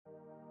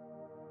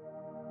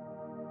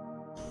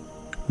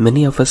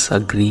Many of us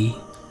agree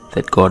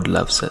that God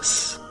loves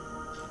us.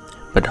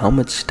 But how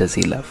much does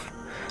He love?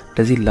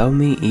 Does He love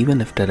me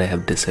even after I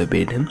have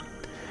disobeyed Him?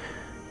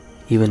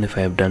 Even if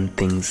I have done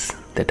things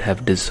that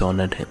have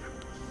dishonored Him?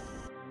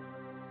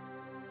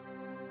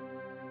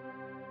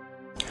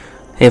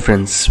 Hey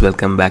friends,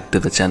 welcome back to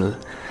the channel.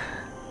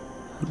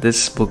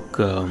 This book,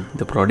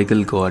 The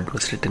Prodigal God,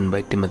 was written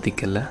by Timothy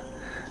Keller,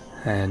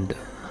 and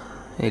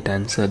it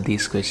answered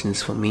these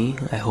questions for me.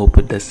 I hope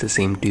it does the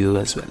same to you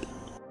as well.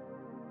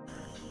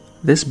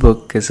 This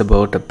book is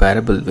about a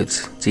parable which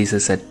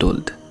Jesus had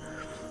told,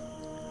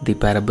 the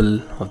parable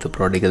of the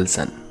prodigal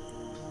son.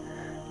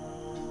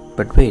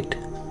 But wait,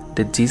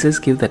 did Jesus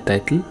give the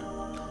title?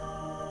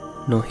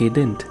 No, He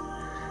didn't.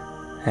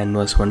 And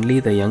was only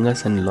the younger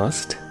son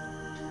lost?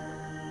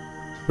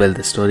 Well,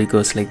 the story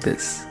goes like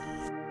this.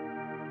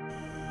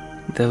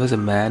 There was a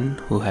man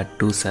who had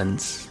two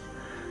sons.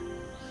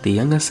 The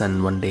younger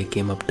son one day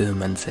came up to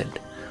him and said,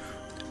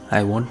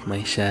 "I want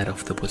my share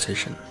of the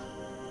possession."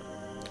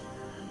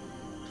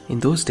 In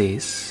those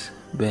days,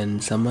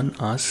 when someone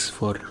asks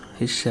for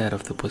his share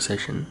of the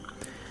possession,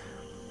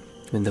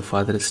 when the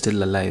father is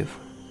still alive,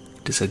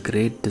 it is a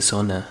great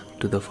dishonor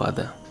to the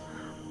father.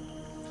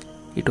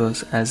 It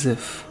was as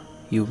if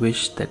you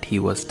wished that he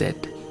was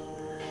dead.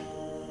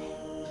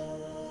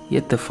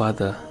 Yet the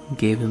father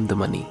gave him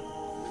the money.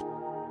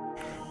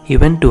 He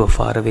went to a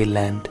faraway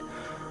land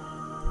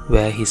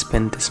where he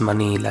spent his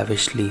money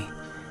lavishly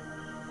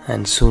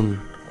and soon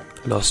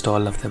lost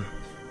all of them.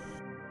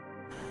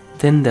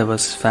 Then there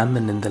was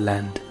famine in the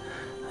land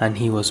and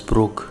he was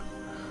broke.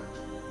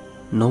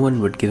 No one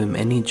would give him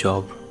any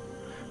job.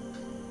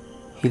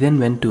 He then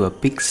went to a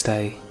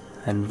pigsty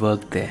and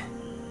worked there.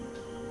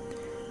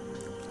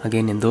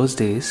 Again, in those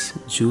days,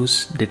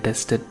 Jews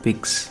detested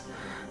pigs,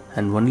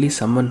 and only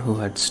someone who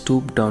had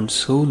stooped down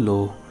so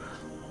low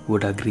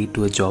would agree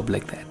to a job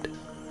like that.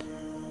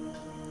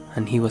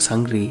 And he was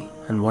hungry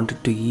and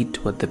wanted to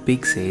eat what the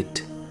pigs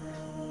ate.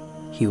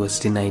 He was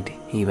denied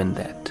even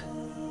that.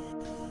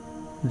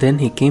 Then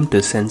he came to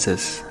his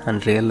senses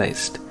and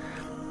realized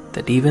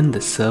that even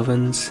the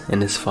servants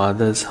in his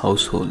father's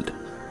household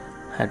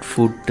had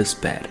food to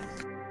spare.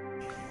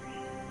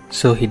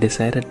 So he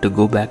decided to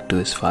go back to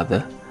his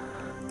father.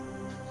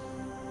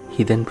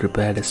 He then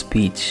prepared a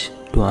speech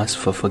to ask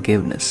for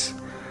forgiveness,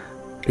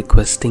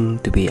 requesting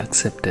to be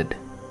accepted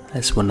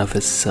as one of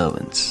his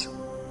servants.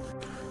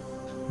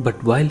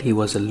 But while he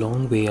was a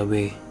long way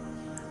away,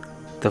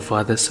 the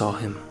father saw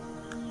him.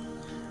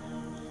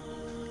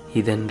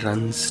 He then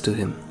runs to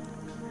him.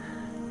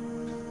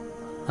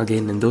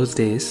 Again, in those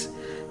days,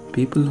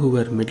 people who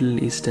were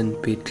Middle Eastern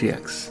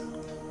patriarchs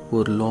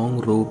wore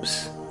long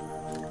robes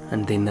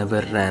and they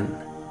never ran.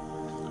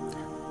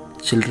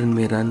 Children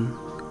may run,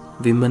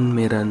 women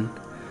may run,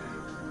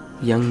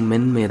 young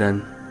men may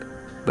run,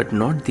 but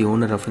not the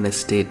owner of an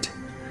estate.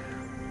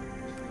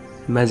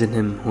 Imagine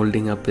him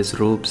holding up his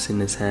robes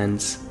in his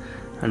hands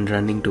and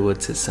running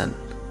towards his son.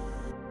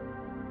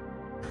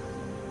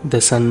 The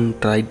son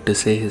tried to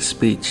say his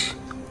speech,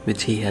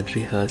 which he had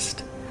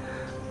rehearsed.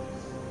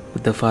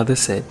 But the father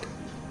said,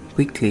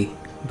 "Quickly,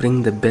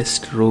 bring the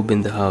best robe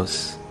in the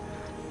house."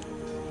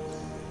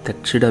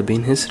 That should have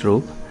been his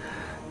robe.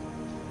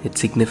 It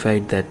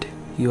signified that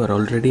you are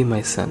already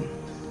my son.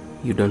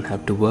 You don't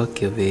have to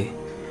work your way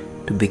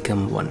to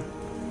become one.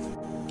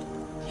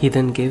 He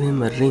then gave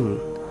him a ring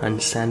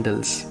and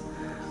sandals.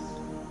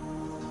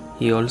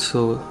 He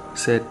also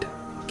said,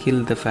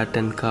 "Kill the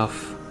fattened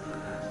calf.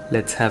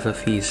 Let's have a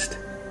feast."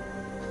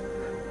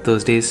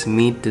 Those days,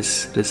 meat is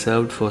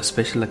reserved for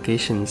special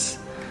occasions,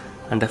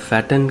 and a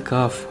fattened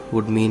calf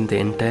would mean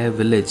the entire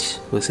village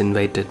was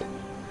invited.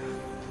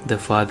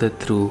 The father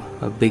threw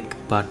a big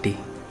party.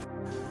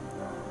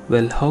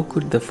 Well, how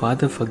could the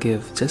father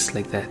forgive just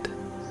like that?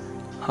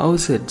 How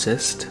is it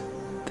just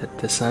that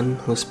the son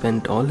who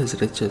spent all his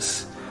riches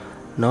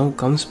now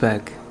comes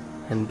back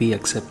and be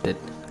accepted?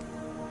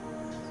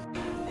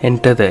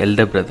 Enter the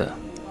elder brother.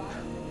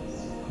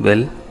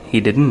 Well, he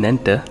didn't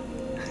enter.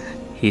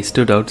 He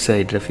stood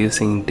outside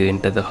refusing to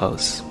enter the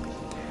house.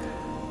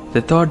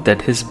 The thought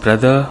that his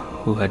brother,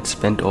 who had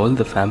spent all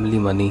the family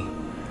money,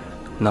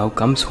 now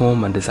comes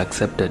home and is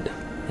accepted,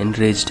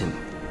 enraged him.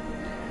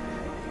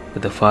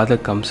 But the father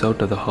comes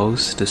out of the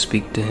house to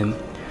speak to him.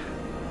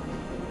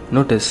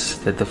 Notice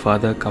that the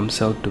father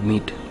comes out to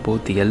meet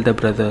both the elder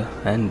brother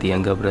and the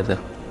younger brother.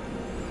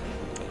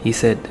 He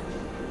said,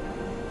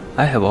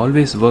 "I have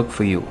always worked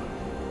for you.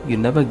 You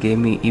never gave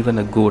me even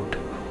a goat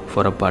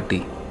for a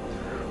party."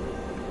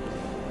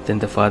 Then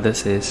the father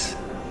says,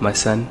 "My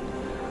son,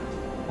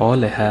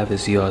 all I have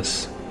is yours.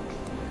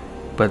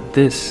 But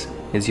this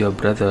is your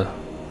brother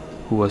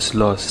who was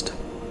lost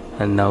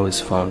and now is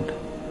found.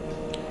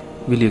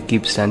 Will you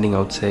keep standing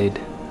outside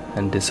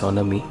and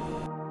dishonor me?"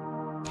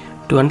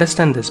 To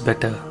understand this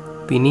better,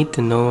 we need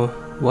to know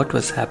what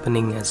was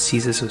happening as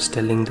Jesus was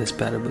telling this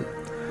parable.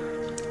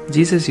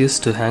 Jesus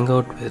used to hang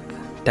out with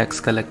tax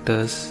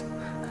collectors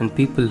and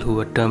people who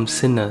were termed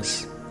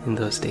sinners in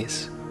those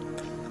days.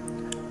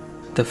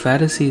 The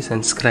Pharisees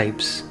and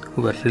scribes,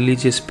 who were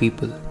religious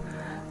people,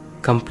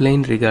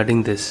 complained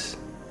regarding this,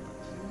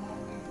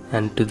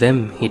 and to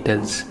them he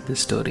tells this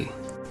story.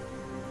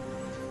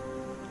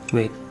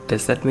 Wait,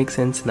 does that make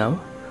sense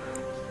now?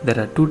 There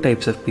are two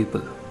types of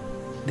people.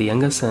 The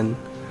younger son,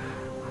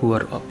 who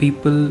are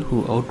people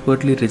who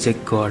outwardly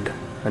reject God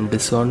and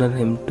dishonor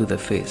Him to the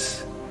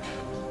face.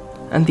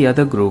 And the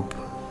other group,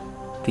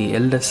 the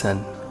elder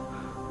son,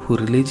 who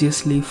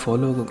religiously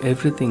follow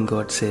everything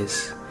God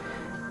says,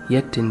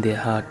 yet in their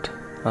heart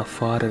are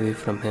far away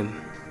from Him.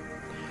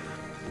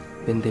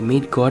 When they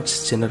meet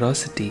God's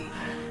generosity,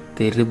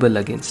 they rebel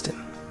against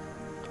Him.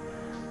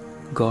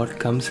 God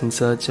comes in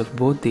search of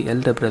both the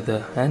elder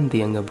brother and the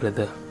younger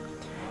brother.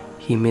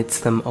 He meets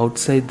them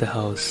outside the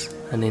house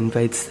and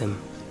invites them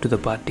to the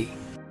party.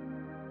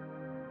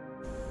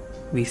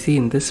 We see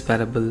in this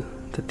parable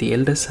that the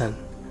elder son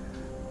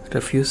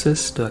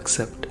refuses to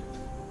accept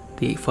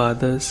the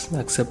father's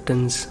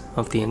acceptance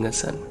of the younger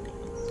son.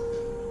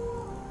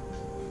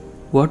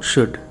 What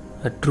should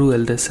a true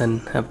elder son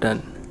have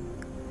done?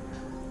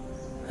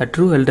 A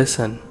true elder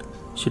son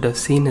should have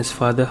seen his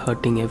father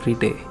hurting every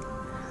day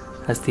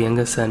as the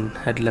younger son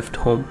had left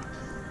home.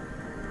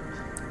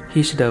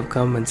 He should have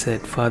come and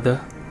said,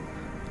 "Father,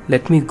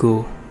 let me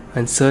go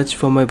and search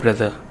for my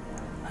brother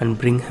and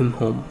bring him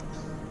home."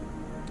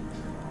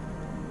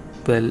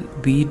 Well,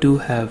 we do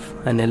have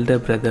an elder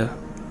brother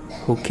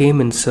who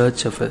came in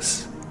search of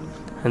us,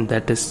 and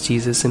that is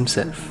Jesus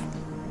Himself.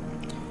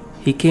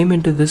 He came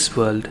into this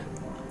world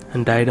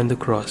and died on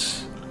the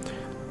cross,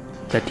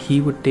 that He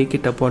would take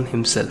it upon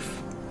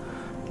Himself,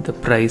 the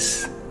price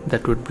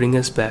that would bring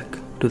us back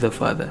to the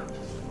Father.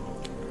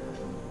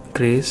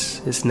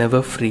 Grace is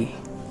never free.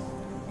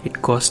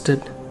 It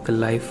costed the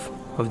life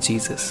of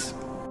Jesus.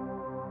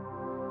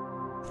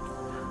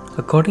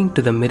 According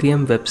to the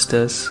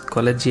Merriam-Webster's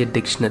Collegiate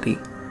Dictionary,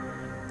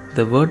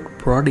 the word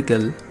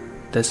prodigal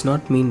does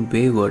not mean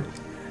wayward,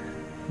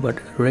 but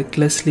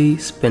recklessly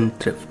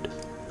spendthrift,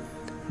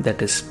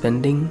 that is,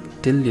 spending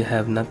till you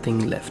have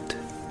nothing left.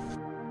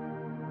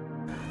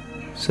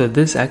 So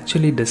this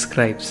actually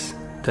describes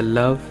the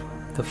love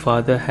the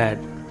Father had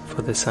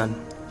for the Son.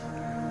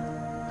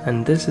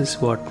 And this is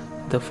what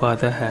the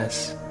Father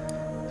has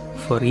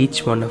for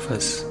each one of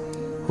us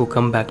who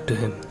come back to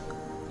Him.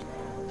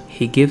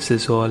 He gives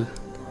His all,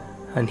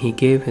 and He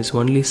gave His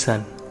only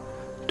Son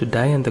to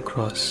die on the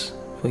cross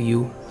for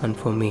you and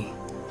for me.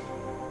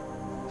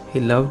 He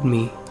loved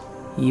me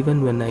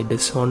even when I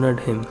dishonored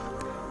Him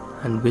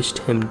and wished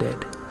Him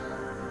dead.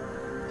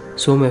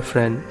 So my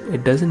friend,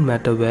 it doesn't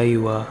matter where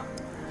you are.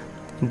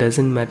 It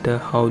doesn't matter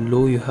how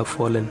low you have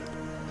fallen.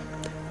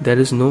 There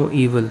is no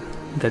evil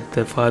that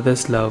the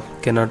Father's love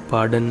cannot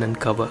pardon and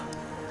cover.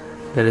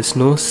 There is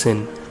no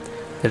sin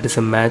that is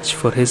a match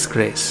for His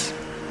grace.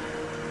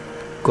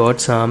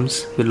 God's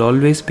arms will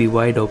always be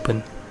wide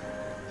open,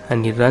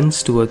 and He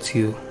runs towards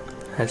you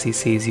as He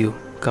sees you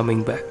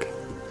coming back.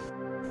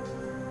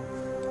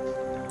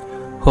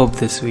 Hope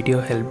this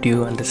video helped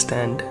you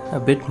understand a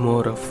bit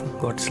more of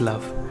God's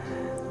love.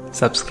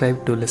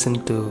 Subscribe to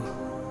listen to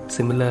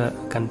similar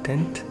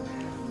content.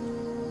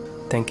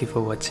 Thank you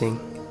for watching.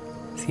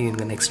 See you in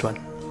the next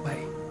one.